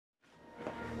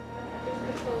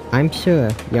I'm sure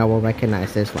y'all will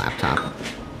recognize this laptop.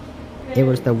 It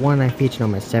was the one I featured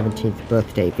on my 17th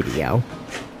birthday video.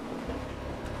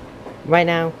 Right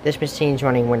now, this machine's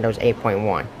running Windows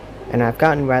 8.1, and I've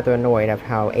gotten rather annoyed of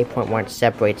how 8.1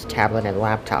 separates tablet and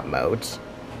laptop modes.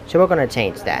 So we're gonna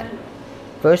change that.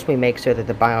 First we make sure that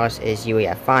the BIOS is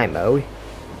UEFI mode,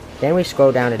 then we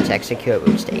scroll down to check secure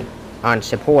boot state,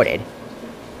 unsupported.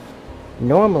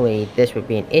 Normally this would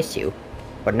be an issue,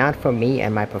 but not for me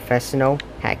and my professional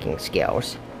hacking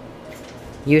skills.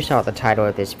 You saw the title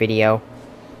of this video.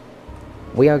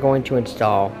 We are going to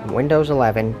install Windows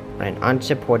 11 on an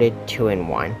unsupported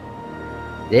 2-in-1.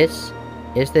 This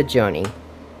is the journey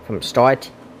from start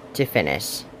to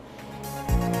finish.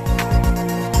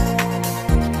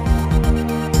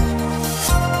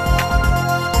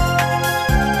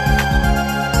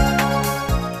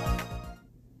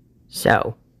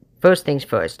 So, first things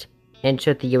first,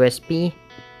 insert the USB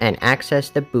and access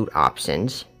the boot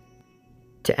options.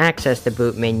 To access the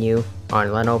boot menu on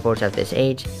Lenovo's of this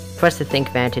age, press the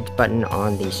Thinkpad button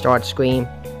on the start screen,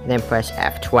 and then press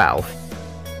F12.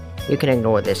 You can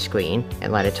ignore this screen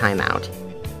and let it time out.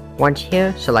 Once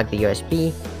here, select the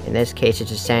USB, in this case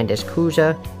it's a SanDisk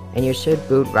Cruiser, and you should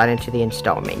boot right into the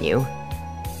install menu.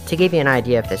 To give you an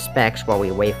idea of the specs while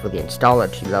we wait for the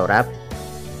installer to load up,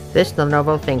 this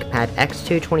Lenovo Thinkpad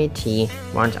X220t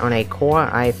runs on a Core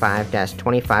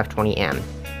i5-2520M.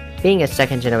 Being a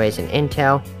second generation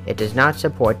Intel, it does not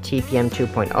support TPM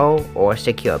 2.0 or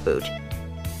Secure Boot.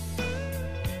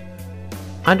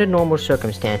 Under normal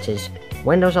circumstances,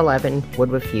 Windows 11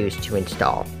 would refuse to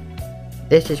install.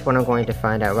 This is what I'm going to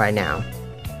find out right now.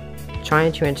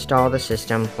 Trying to install the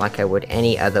system like I would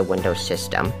any other Windows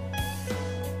system.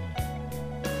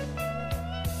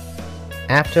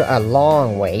 After a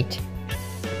long wait,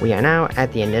 we are now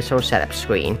at the initial setup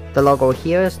screen. The logo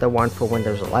here is the one for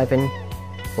Windows 11,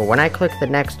 but when I click the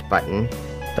next button,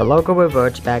 the logo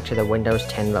reverts back to the Windows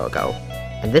 10 logo.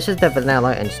 And this is the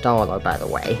vanilla installer, by the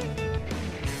way.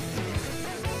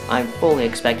 I'm fully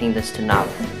expecting this to not...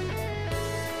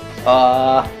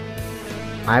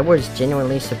 I was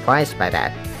genuinely surprised by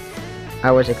that.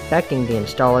 I was expecting the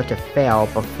installer to fail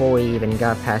before we even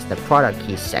got past the product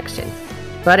keys section.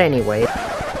 But anyway...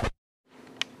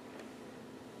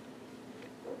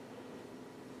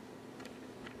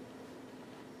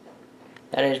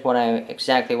 That is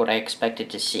exactly what I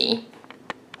expected to see.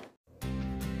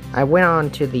 I went on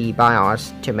to the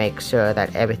BIOS to make sure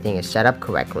that everything is set up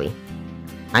correctly.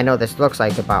 I know this looks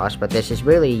like the BIOS, but this is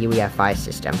really a UEFI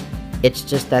system. It's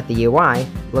just that the UI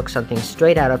looks something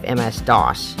straight out of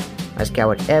MS-DOS. I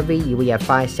scoured every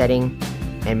UEFI setting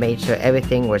and made sure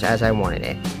everything was as I wanted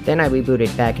it. Then I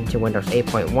rebooted back into Windows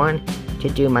 8.1 to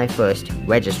do my first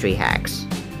registry hacks.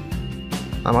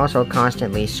 I'm also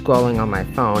constantly scrolling on my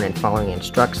phone and following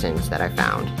instructions that I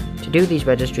found. To do these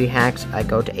registry hacks, I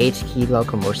go to H-key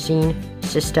local machine,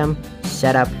 system,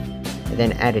 setup, and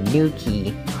then add a new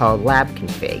key called lab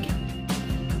config.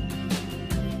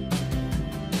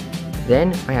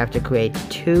 Then I have to create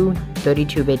two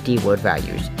 32-bit D-word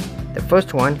values. The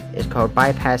first one is called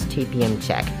bypass TPM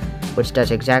check, which does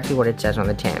exactly what it says on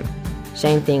the tin.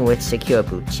 Same thing with secure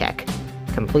boot check.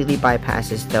 Completely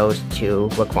bypasses those two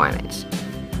requirements.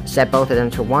 Set both of them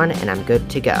to 1 and I'm good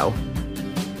to go.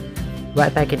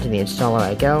 Right back into the installer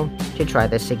I go to try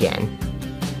this again.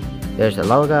 There's the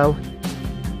logo.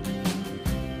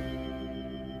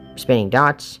 Spinning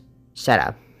dots.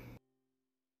 Setup.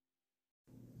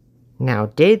 Now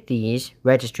did these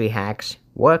registry hacks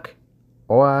work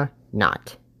or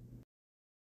not?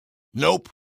 Nope.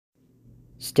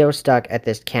 Still stuck at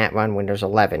this can't run Windows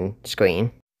 11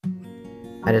 screen.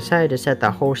 I decided to set the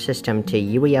whole system to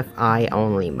UEFI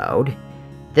only mode.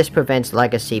 This prevents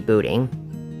legacy booting,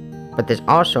 but this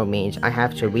also means I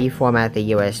have to reformat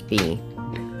the USB.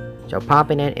 So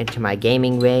popping it into my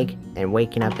gaming rig and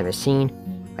waking up the machine,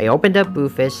 I opened up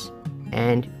Boofus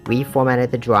and reformatted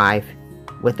the drive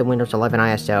with the Windows 11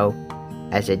 ISO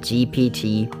as a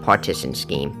GPT partition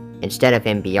scheme instead of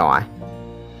MBR.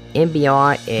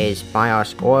 MBR is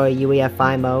BIOS or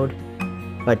UEFI mode,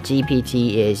 but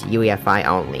GPT is UEFI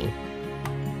only.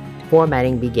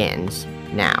 Formatting begins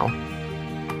now.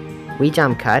 We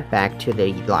jump cut back to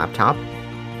the laptop,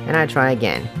 and I try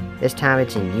again. This time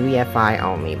it's in UEFI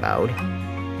only mode.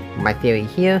 My theory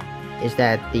here is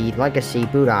that the legacy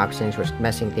boot options was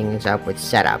messing things up with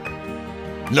setup.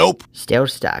 Nope. Still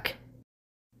stuck.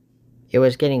 It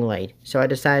was getting late, so I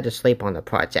decided to sleep on the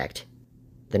project.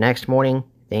 The next morning,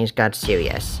 things got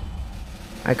serious.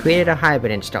 I created a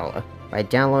hybrid installer by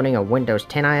downloading a Windows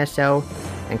 10 ISO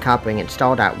and copying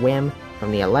install.wim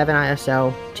from the 11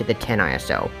 ISO to the 10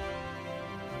 ISO.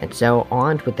 And so,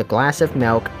 armed with a glass of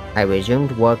milk, I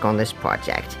resumed work on this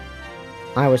project.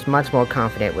 I was much more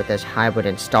confident with this hybrid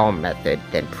install method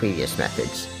than previous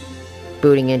methods.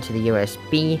 Booting into the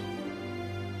USB,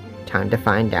 time to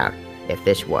find out if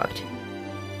this worked.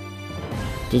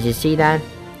 Did you see that?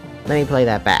 Let me play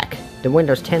that back. The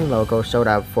Windows 10 logo showed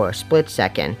up for a split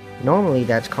second. Normally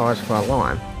that's cause for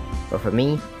alarm, but for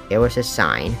me, it was a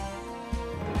sign.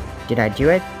 Did I do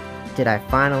it? Did I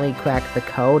finally crack the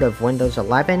code of Windows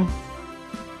 11?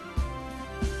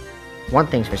 One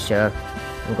thing's for sure,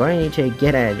 I'm going to need to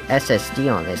get an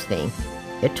SSD on this thing.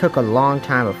 It took a long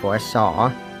time before I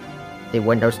saw the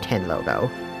Windows 10 logo.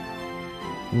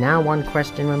 Now one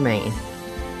question remains.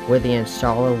 Will the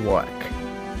installer work?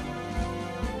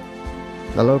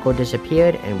 The logo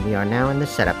disappeared and we are now in the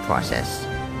setup process.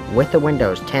 With the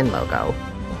Windows 10 logo.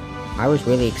 I was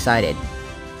really excited.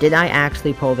 Did I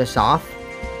actually pull this off?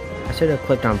 I should have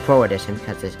clicked on Pro Edition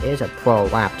because this is a Pro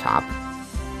laptop.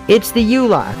 It's the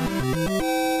EULA!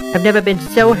 I've never been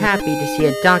so happy to see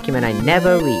a document I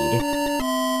never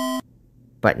read.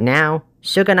 But now,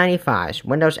 Sugar 95's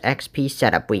Windows XP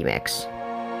Setup Remix.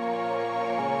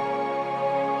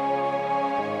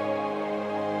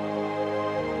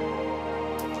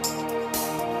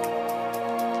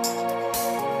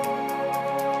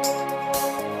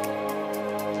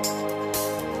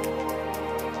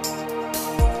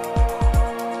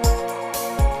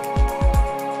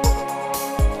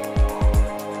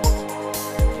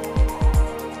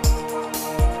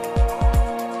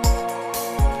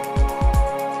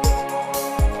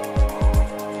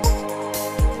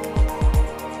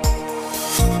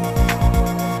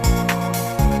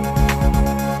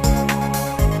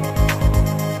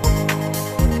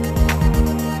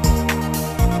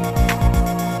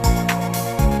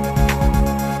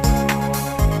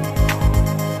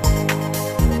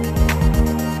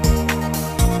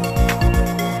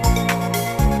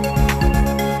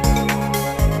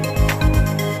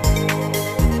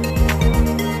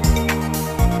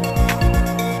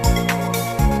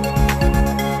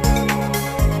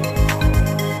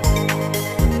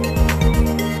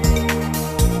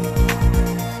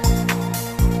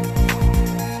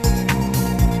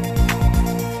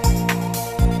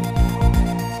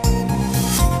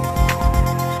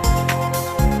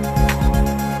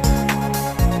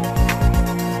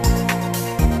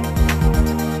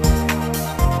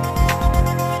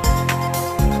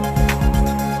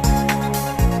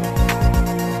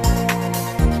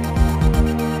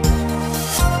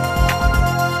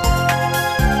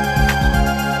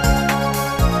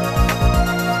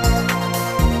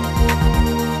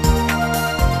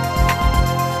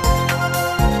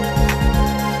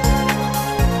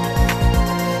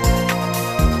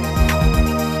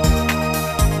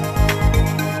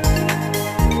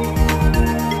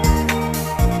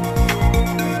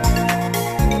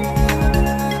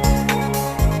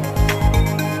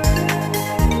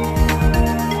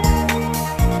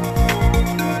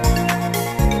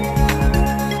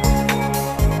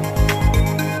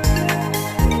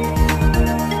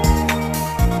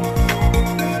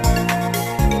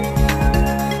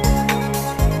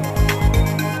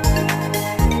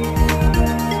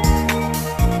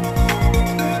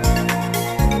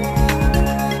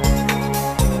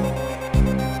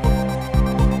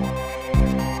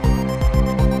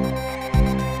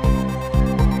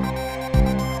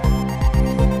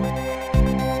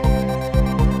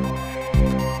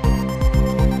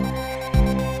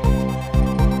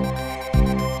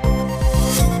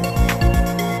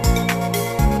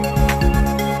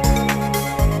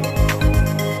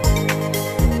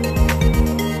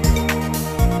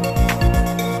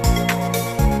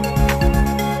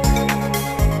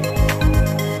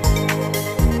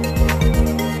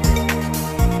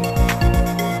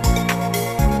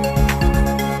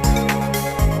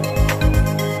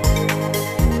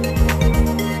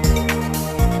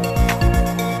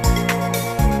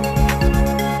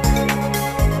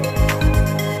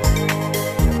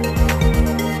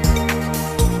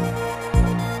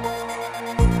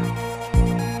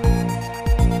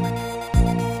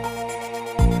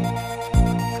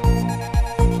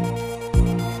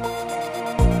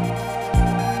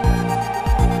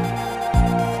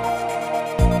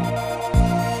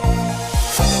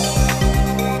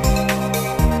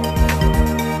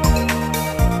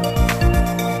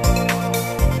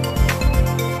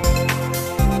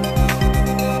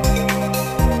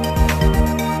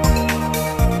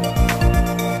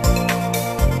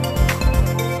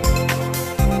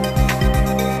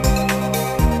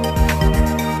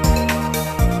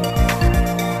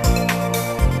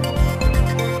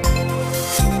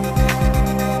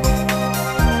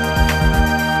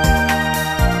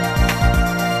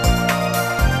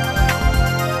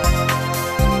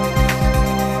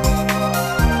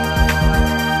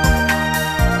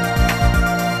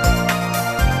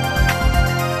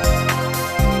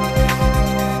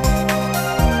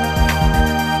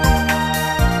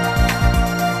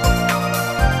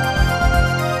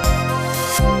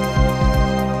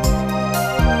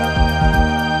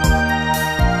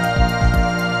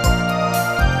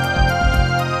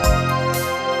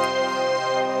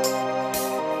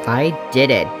 I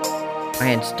did it! I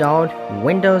installed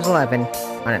Windows 11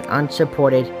 on an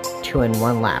unsupported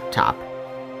 2-in-1 laptop.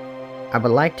 I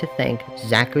would like to thank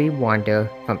Zachary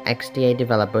Wander from XDA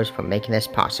Developers for making this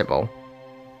possible.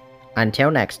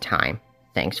 Until next time,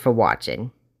 thanks for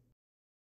watching.